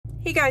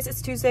Hey guys,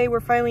 it's Tuesday. We're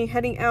finally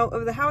heading out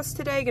of the house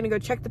today. Gonna go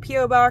check the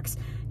P.O. box,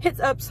 hit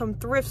up some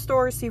thrift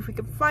stores, see if we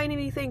can find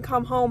anything,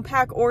 come home,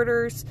 pack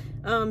orders,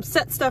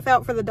 set stuff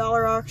out for the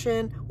dollar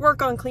auction,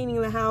 work on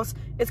cleaning the house.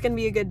 It's gonna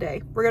be a good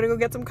day. We're gonna go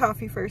get some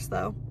coffee first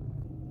though.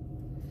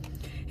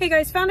 Hey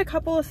guys, found a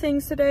couple of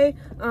things today.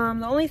 The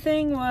only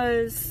thing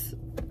was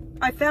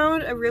I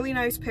found a really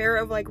nice pair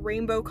of like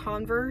rainbow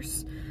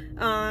Converse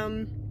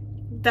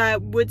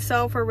that would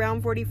sell for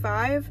around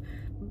 $45.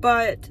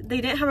 But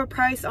they didn't have a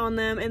price on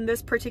them, and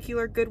this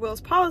particular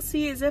Goodwill's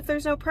policy is if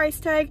there's no price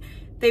tag,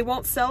 they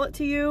won't sell it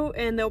to you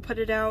and they'll put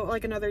it out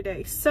like another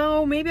day.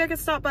 So maybe I could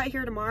stop by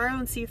here tomorrow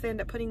and see if they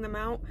end up putting them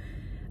out.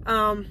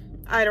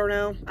 I don't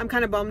know. I'm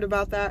kind of bummed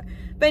about that.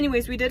 But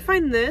anyways, we did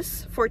find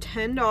this for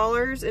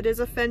 $10. It is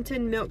a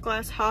Fenton milk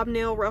glass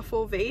hobnail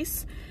ruffle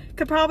vase.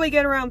 Could probably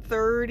get around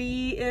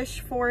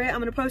 30-ish for it. I'm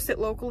going to post it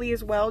locally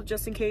as well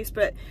just in case,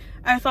 but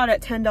I thought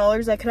at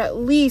 $10 I could at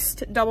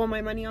least double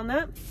my money on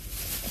that.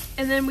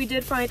 And then we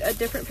did find a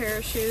different pair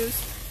of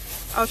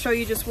shoes. I'll show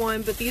you just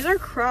one, but these are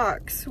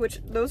Crocs,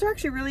 which those are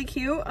actually really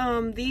cute.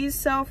 These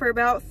sell for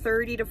about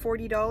 $30 to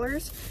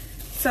 $40.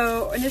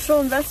 So initial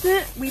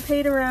investment, we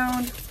paid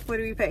around, what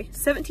did we pay?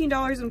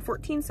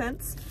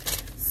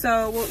 $17.14.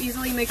 So we'll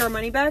easily make our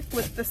money back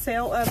with the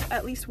sale of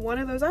at least one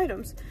of those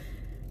items.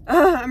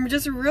 I'm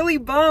just really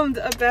bummed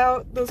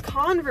about those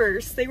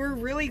Converse. They were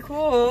really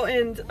cool,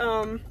 and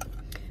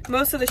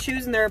most of the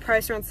shoes in there are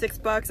priced around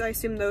 $6. I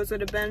assume those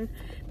would have been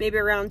maybe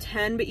around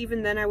 10, but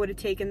even then I would have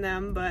taken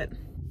them. But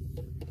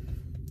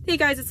hey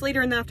guys, it's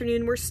later in the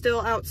afternoon. We're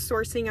still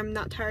outsourcing. I'm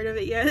not tired of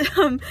it yet.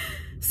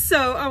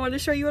 So I want to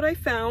show you what I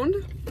found.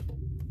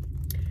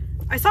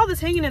 I saw this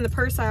hanging in the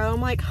purse aisle.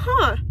 I'm like,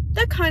 huh,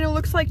 that kind of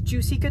looks like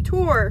Juicy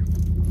Couture.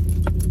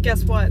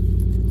 Guess what?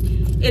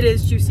 It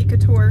is Juicy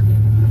Couture.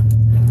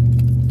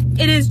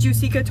 It is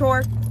Juicy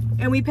Couture,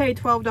 and we paid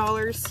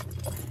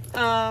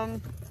 $12.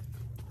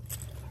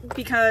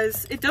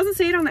 Because it doesn't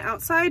say it on the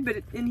outside, but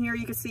in here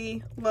you can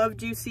see Love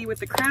Juicy with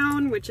the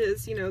crown, which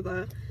is, you know,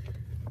 the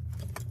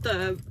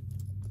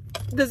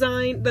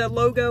design, the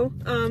logo.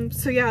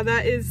 So yeah,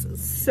 that is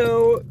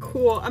so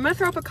cool. I'm gonna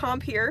throw up a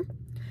comp here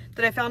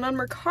that I found on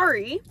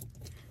Mercari.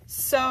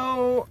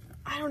 So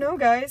I don't know,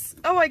 guys.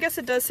 Oh, I guess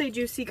it does say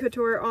Juicy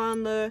Couture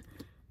on the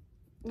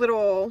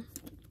little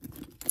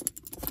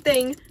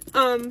thing.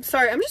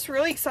 Sorry, I'm just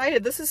really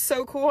excited. This is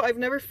so cool. I've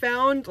never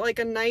found like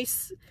a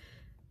nice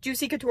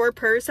Juicy Couture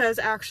purse that is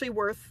actually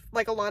worth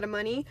like a lot of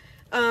money.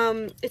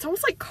 It's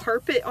almost like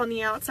carpet on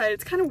the outside.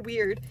 It's kind of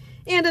weird.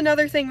 And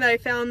another thing that I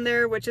found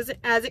there, which isn't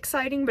as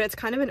exciting, but it's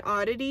kind of an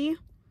oddity.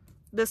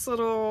 This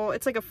little,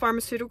 it's like a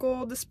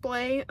pharmaceutical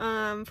display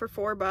for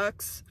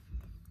 $4.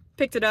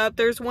 Picked it up.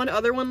 There's one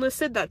other one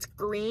listed that's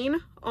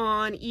green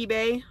on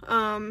eBay.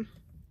 I'm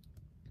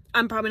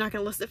probably not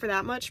going to list it for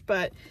that much,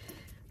 but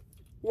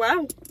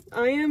wow,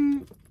 I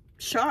am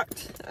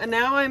shocked. And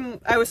now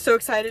I was so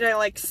excited. I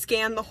like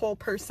scanned the whole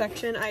purse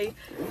section. I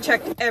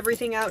checked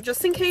everything out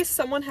just in case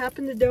someone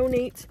happened to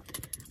donate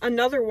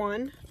another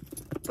one.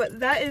 But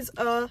that is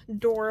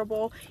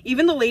adorable.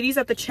 Even the ladies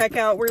at the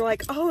checkout were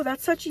like, oh,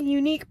 that's such a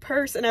unique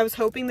purse. And I was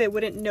hoping they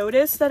wouldn't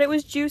notice that it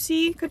was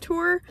Juicy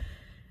Couture.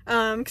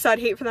 Because I'd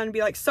hate for them to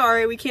be like,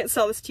 sorry, we can't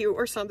sell this to you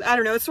or something. I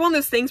don't know. It's one of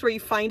those things where you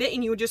find it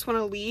and you just want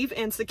to leave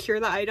and secure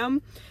the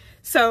item.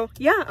 So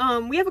yeah,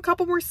 we have a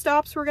couple more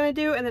stops we're gonna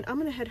do, and then I'm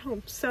gonna head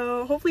home.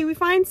 So hopefully we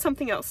find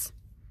something else.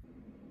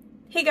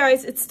 Hey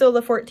guys, it's still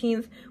the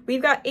 14th.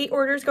 We've got 8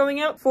 orders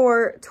going out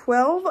for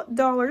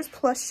 $12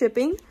 plus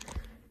shipping.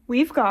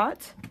 We've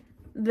got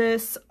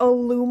this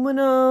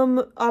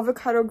aluminum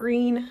avocado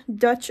green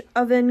Dutch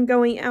oven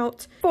going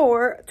out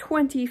for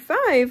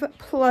 $25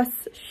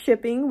 plus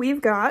shipping.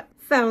 We've got,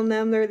 found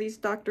them, they're these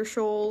Dr.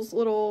 Scholl's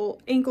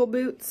little ankle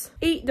boots.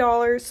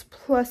 $8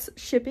 plus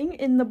shipping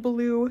in the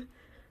blue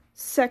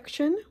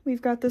section.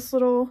 We've got this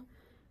little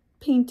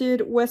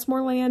painted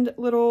Westmoreland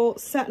little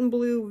satin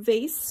blue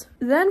vase.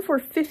 Then for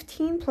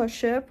 $15 plus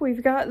ship,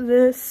 we've got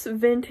this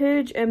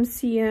vintage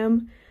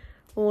MCM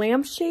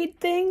lampshade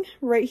thing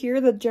right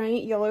here, the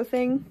giant yellow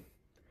thing.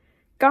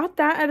 Got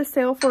that at a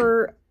sale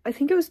for, I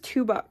think it was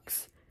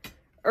 $2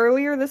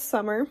 earlier this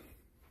summer.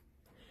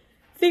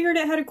 Figured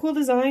it had a cool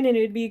design and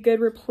it'd be a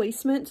good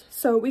replacement.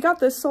 So we got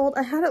this sold.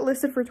 I had it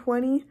listed for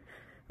 $20.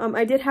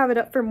 I did have it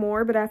up for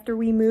more, but after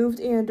we moved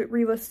and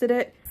relisted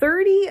it,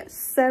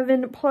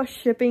 $37 plus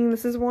shipping.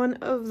 This is one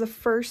of the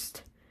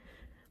first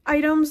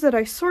items that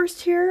I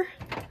sourced here.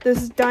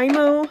 This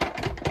Dymo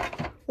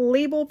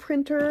label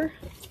printer.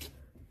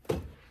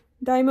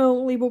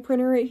 Dymo label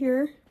printer right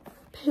here.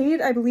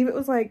 Paid, I believe it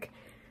was like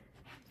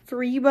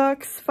 $3,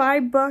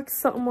 $5,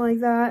 something like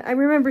that. I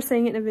remember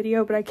saying it in a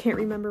video, but I can't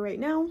remember right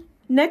now.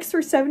 Next,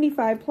 for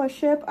 $75 plus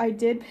ship, I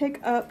did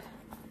pick up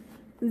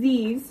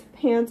these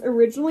pants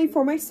originally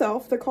for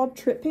myself. They're called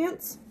Trip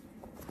Pants.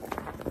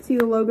 See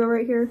the logo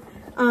right here?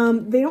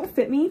 They don't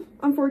fit me,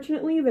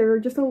 unfortunately. They're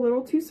just a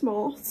little too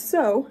small.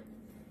 So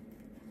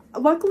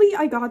luckily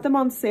I got them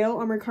on sale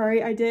on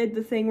Mercari. I did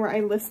the thing where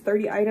I list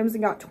 30 items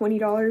and got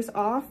 $20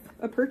 off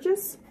a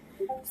purchase.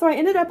 So I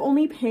ended up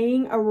only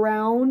paying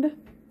around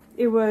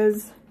It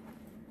was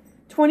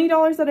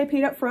 $20 that I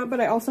paid up front, but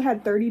I also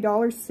had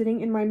 $30 sitting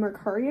in my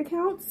Mercari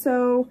account.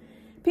 So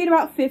paid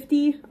about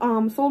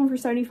 $50, sold them for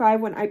 $75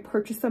 when I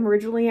purchased them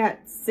originally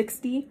at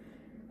 $60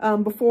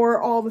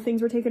 before all the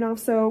things were taken off.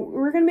 So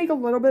we're gonna make a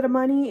little bit of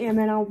money, and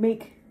then I'll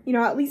make, you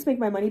know, at least make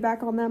my money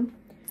back on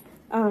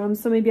them.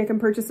 So maybe I can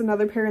purchase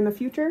another pair in the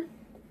future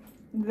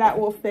that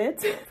will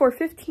fit. For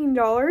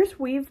 $15,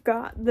 we've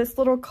got this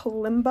little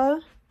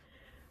kalimba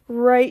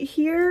right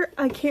here.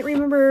 I can't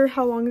remember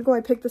how long ago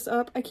I picked this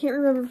up. I can't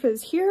remember if it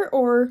was here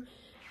or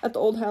at the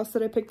old house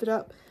that I picked it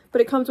up,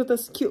 but it comes with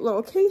this cute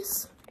little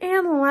case.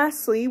 And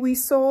lastly, we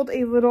sold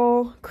a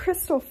little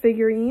crystal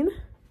figurine,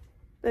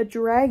 the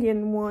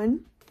dragon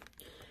one.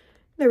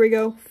 There we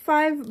go,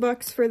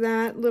 $5 for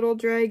that little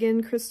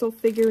dragon crystal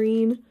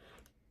figurine.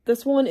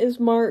 This one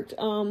is marked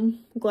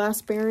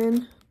Glass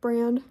Baron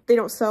brand. They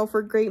don't sell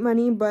for great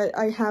money, but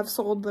I have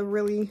sold the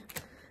really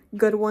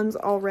good ones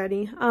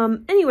already.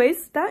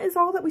 Anyways, that is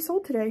all that we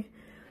sold today.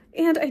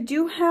 And I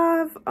do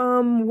have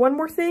one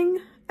more thing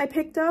I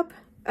picked up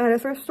at a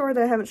thrift store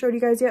that I haven't showed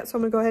you guys yet, so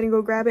I'm gonna go ahead and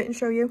go grab it and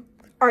show you.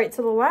 All right,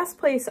 so the last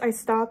place I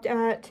stopped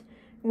at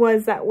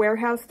was that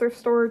warehouse thrift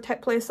store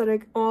type place that I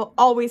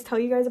always tell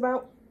you guys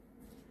about.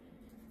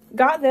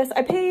 Got this.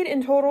 I paid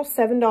in total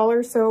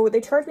 $7, so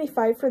they charged me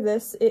 $5 for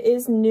this. It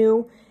is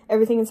new.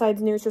 Everything inside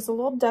is new. It's just a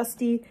little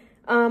dusty.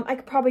 I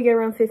could probably get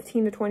around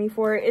 15 to 20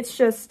 for it. It's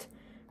just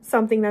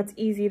something that's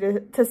easy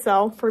to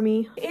sell for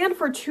me. And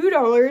for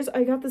 $2,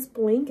 I got this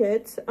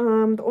blanket.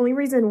 The only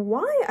reason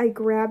why I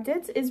grabbed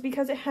it is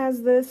because it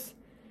has this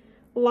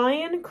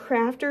Lion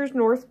Crafters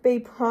North Bay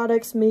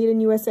Products Made in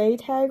USA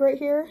tag right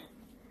here.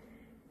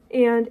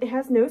 And it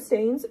has no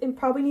stains. It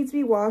probably needs to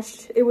be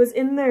washed. It was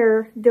in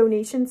their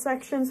donation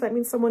section, so that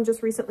means someone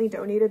just recently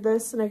donated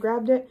this and I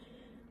grabbed it.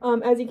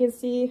 As you can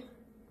see,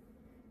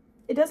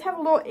 it does have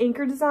a little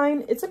anchor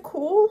design. It's a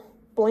cool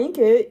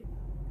blanket.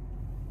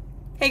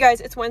 Hey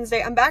guys, it's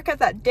Wednesday. I'm back at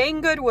that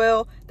dang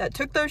Goodwill that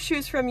took those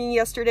shoes from me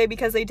yesterday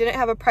because they didn't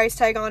have a price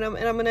tag on them,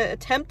 and I'm gonna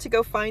attempt to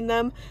go find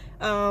them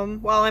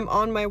while I'm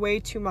on my way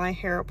to my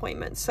hair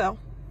appointment. So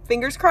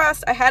fingers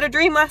crossed. I had a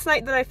dream last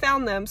night that I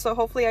found them, so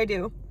hopefully I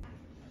do.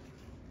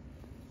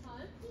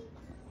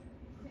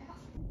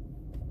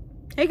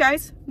 Hey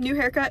guys, new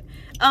haircut.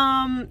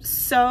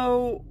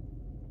 So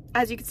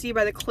as you can see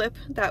by the clip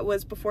that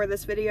was before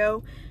this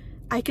video,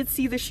 I could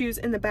see the shoes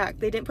in the back.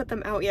 They didn't put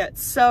them out yet.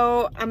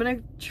 So I'm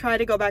gonna try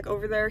to go back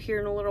over there here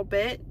in a little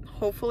bit.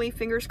 Hopefully,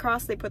 fingers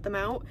crossed, they put them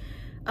out.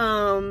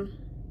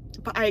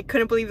 But I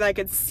couldn't believe that I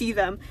could see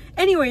them.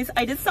 Anyways,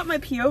 I did stop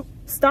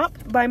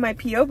by my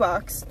P.O.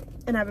 box,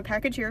 and I have a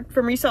package here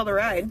from Resell the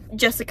Ride,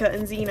 Jessica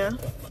and Zena.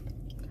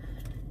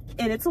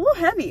 And it's a little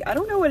heavy. I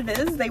don't know what it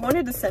is. They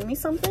wanted to send me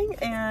something,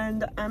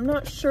 and I'm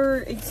not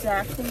sure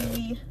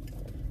exactly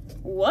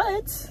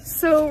what.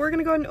 So we're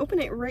gonna go ahead and open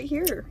it right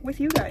here with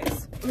you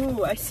guys.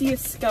 Ooh, I see a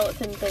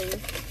skeleton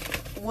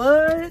thing.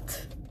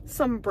 What?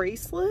 Some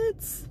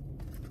bracelets?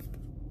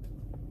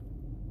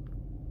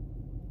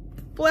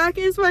 Black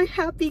is my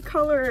happy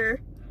color.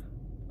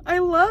 I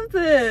love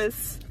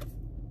this.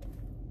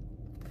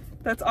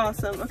 That's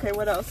awesome. Okay,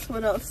 what else?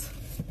 What else?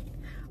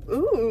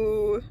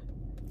 Ooh.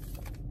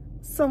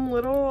 Some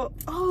little,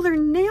 oh, they're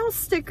nail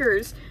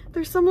stickers.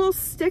 There's some little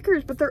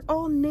stickers, but they're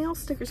all nail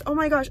stickers. Oh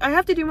my gosh, I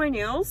have to do my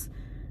nails.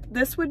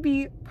 This would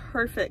be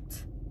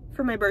perfect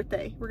for my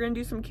birthday. We're gonna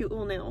do some cute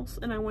little nails,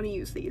 and I want to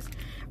use these.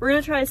 We're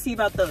gonna try to see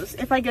about those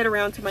if I get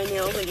around to my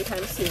nails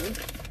anytime soon.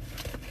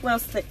 What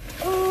else?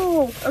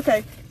 Oh,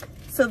 okay.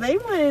 So they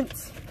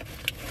went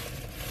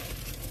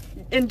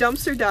and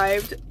dumpster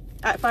dived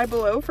at Five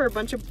Below for a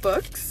bunch of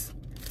books.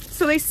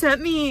 So they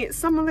sent me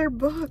some of their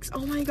books.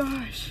 Oh my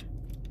gosh.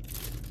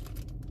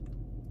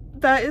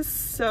 That is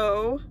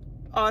so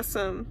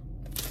awesome.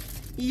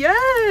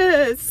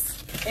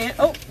 Yes! And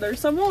oh,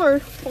 there's some more.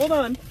 Hold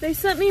on. They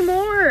sent me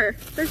more.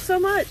 There's so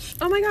much.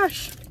 Oh my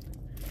gosh.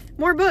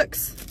 More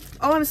books.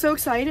 Oh, I'm so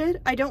excited.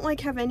 I don't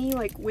have any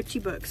witchy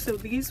books, so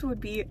these would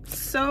be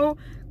so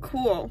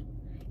cool.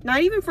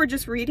 Not even for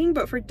just reading,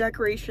 but for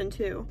decoration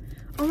too.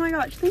 Oh my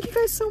gosh, thank you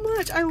guys so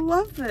much. I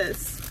love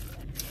this.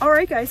 All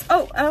right, guys.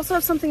 Oh, I also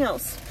have something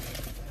else.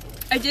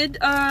 I did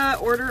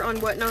order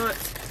on Whatnot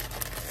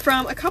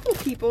from a couple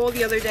people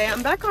the other day.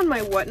 I'm back on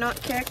my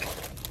Whatnot kick,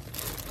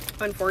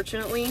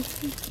 unfortunately.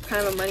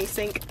 Kind of a money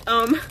sink.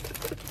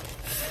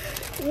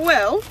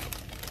 Well,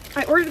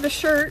 I ordered the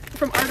shirt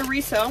from Art of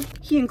Resell.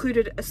 He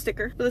included a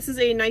sticker. So this is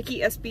a Nike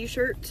SB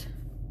shirt.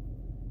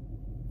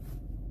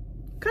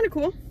 Kind of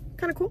cool.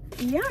 Kind of cool.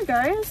 Yeah,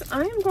 guys,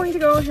 I am going to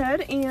go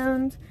ahead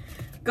and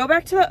go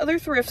back to the other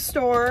thrift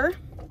store,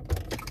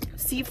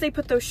 see if they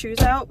put those shoes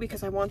out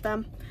because I want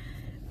them.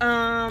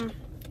 And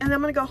then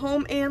I'm gonna go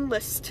home and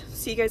list.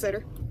 See you guys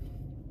later.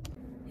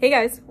 Hey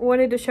guys,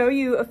 wanted to show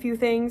you a few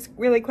things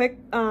really quick.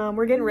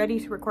 We're getting ready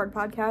to record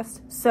podcast,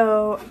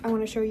 so I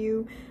want to show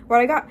you what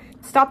I got.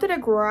 Stopped at a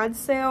garage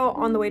sale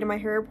on the way to my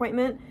hair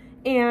appointment,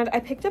 and I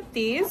picked up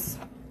these.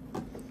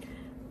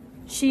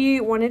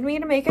 She wanted me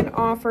to make an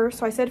offer,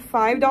 so I said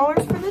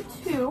 $5 for the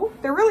two.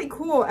 They're really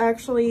cool,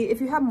 actually. If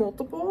you have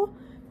multiple,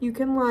 you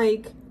can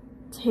like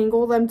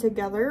tangle them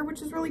together,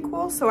 which is really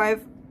cool. So I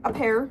have a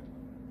pair.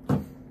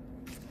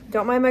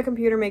 Don't mind my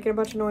computer making a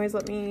bunch of noise.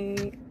 Let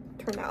me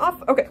turn that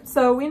off. Okay,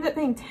 so we ended up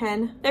paying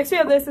 10. Next we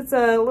have this. It's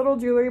a little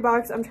jewelry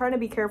box. I'm trying to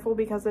be careful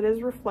because it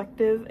is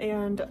reflective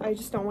and I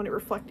just don't want it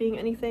reflecting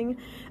anything.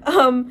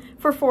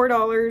 For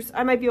 $4,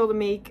 I might be able to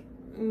make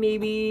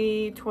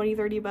maybe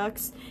 20-30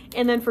 bucks.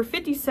 And then for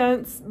 50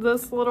 cents,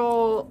 this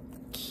little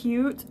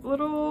cute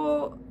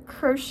little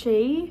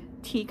crochet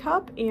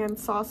teacup and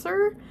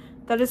saucer.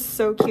 That is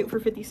so cute for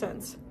 50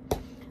 cents.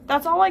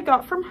 That's all I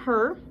got from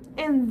her.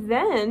 And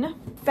then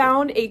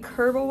found a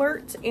Curb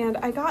Alert, and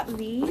I got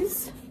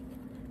these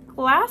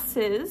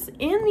glasses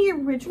in the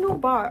original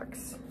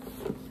box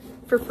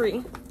for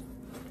free.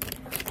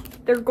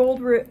 They're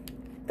gold,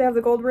 they have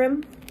the gold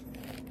rim.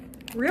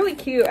 Really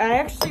cute. I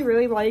actually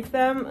really like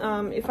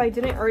them. If I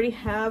didn't already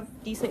have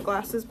decent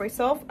glasses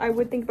myself, I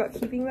would think about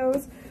keeping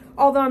those,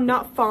 although I'm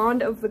not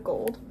fond of the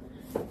gold.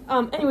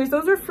 Anyways,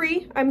 those are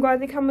free. I'm glad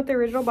they come with the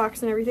original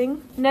box and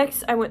everything.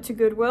 Next, I went to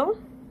Goodwill.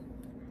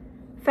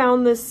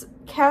 Found this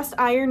cast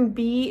iron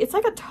bee. It's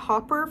like a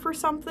topper for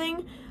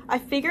something. I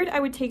figured I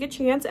would take a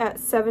chance at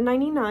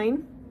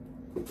 $7.99.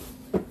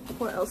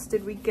 What else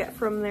did we get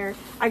from there?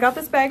 I got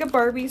this bag of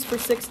Barbies for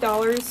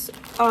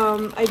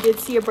 $6. I did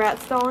see a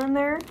Bratz doll in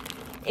there.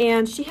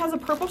 And she has a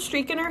purple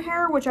streak in her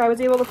hair, which I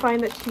was able to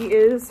find that she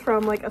is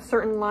from like a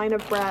certain line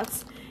of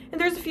Bratz. And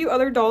there's a few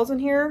other dolls in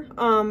here,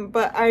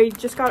 but I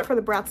just got it for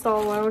the Bratz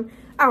doll alone.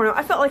 I don't know,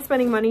 I felt like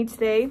spending money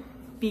today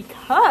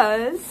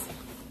because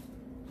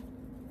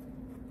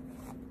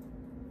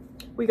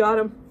we got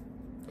them.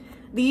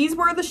 These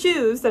were the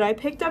shoes that I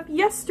picked up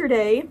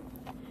yesterday,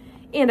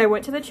 and I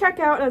went to the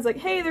checkout and I was like,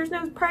 hey, there's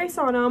no price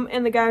on them,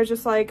 and the guy was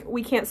just like,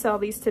 we can't sell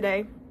these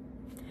today.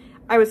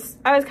 I was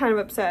kind of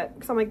upset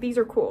because I'm like, these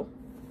are cool.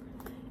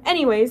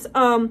 Anyways,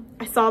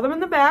 I saw them in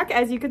the back,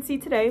 as you could see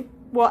today.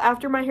 Well,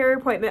 after my hair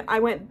appointment, I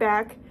went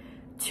back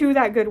to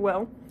that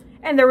Goodwill,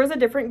 and there was a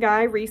different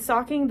guy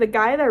restocking. The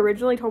guy that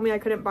originally told me I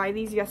couldn't buy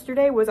these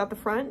yesterday was at the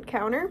front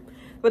counter,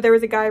 but there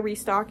was a guy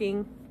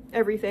restocking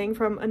everything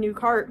from a new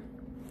cart.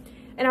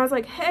 And I was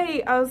like,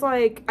 hey,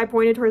 I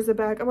pointed towards the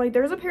back. I'm like,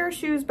 there's a pair of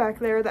shoes back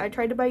there that I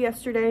tried to buy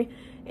yesterday,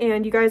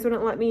 and you guys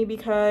wouldn't let me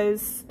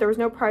because there was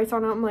no price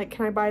on them. I'm like,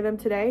 can I buy them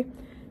today?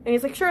 And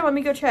he's like, sure, let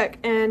me go check.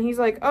 And he's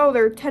like, oh,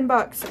 they're 10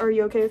 bucks. Are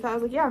you okay with that? I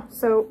was like, yeah.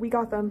 So we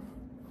got them.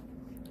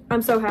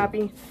 I'm so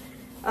happy.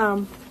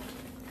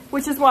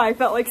 Which is why I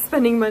felt like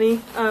spending money,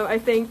 I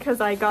think,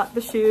 because I got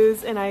the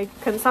shoes and I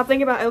couldn't stop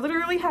thinking about it. I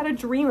literally had a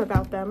dream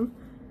about them.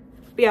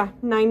 But yeah,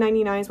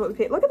 $9.99 is what we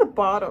paid. Look at the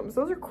bottoms.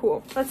 Those are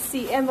cool. Let's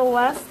see. And the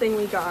last thing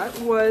we got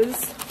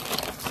was,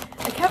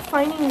 I kept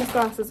finding these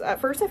glasses.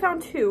 At first I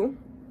found two.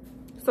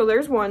 So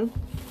there's one.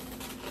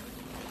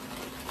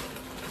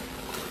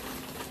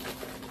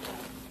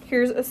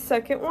 Here's a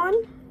second one.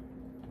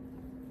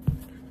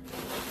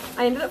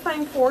 I ended up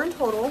finding four in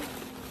total.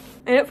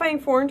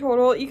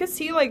 You could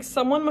see like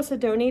someone must have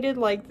donated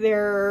like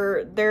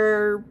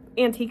their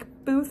antique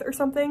booth or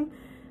something.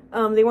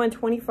 They wanted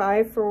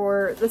 $25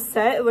 for the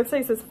set. It looks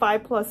like it says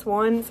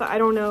 5+1, so I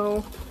don't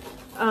know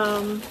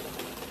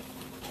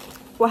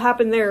what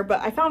happened there,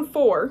 but I found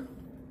four.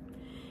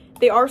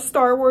 They are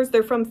Star Wars.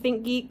 They're from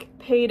ThinkGeek.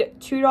 Paid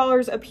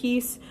 $2 a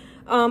piece.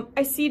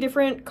 I see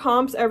different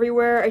comps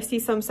everywhere. I see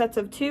some sets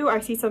of 2. I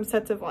see some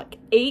sets of like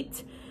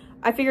 8.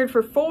 I figured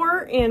for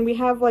 4, and we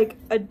have like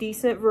a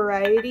decent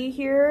variety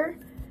here.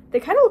 They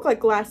kind of look like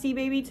Glassy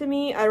Baby to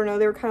me. I don't know,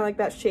 they were kind of like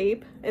that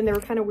shape, and they were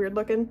kind of weird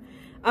looking.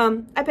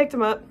 I picked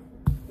them up.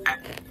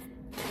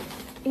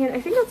 And I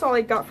think that's all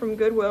I got from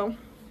Goodwill.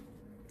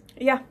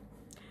 Yeah.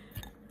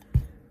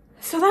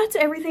 So that's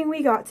everything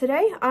we got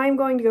today. I'm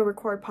going to go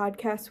record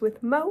podcasts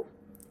with Mo.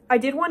 I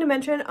did want to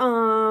mention,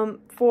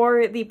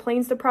 for the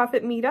Planes to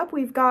Profit meetup,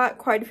 we've got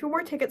quite a few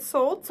more tickets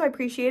sold, so I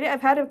appreciate it.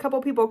 I've had a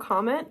couple people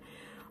comment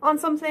on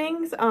some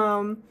things,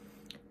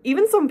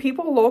 even some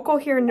people local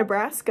here in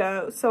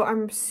Nebraska, so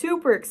I'm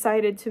super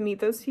excited to meet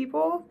those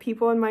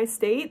people in my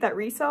state that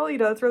resell. You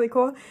know, that's really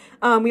cool.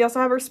 We also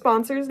have our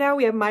sponsors now.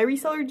 We have My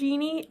Reseller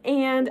Genie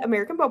and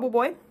American Bubble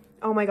Boy.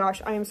 Oh my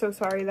gosh, I am so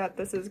sorry that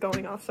this is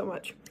going off so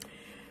much.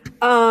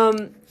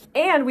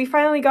 And we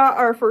finally got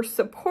our first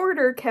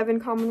supporter, Kevin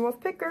Commonwealth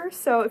Picker,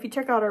 so if you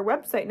check out our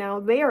website now,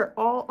 they are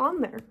all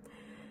on there.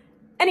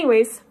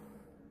 Anyways,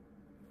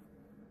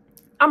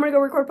 I'm gonna go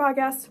record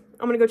podcasts.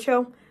 I'm gonna go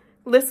chill,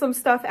 list some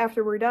stuff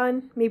after we're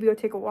done, maybe go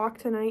take a walk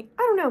tonight.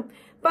 I don't know,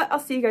 but I'll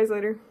see you guys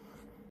later.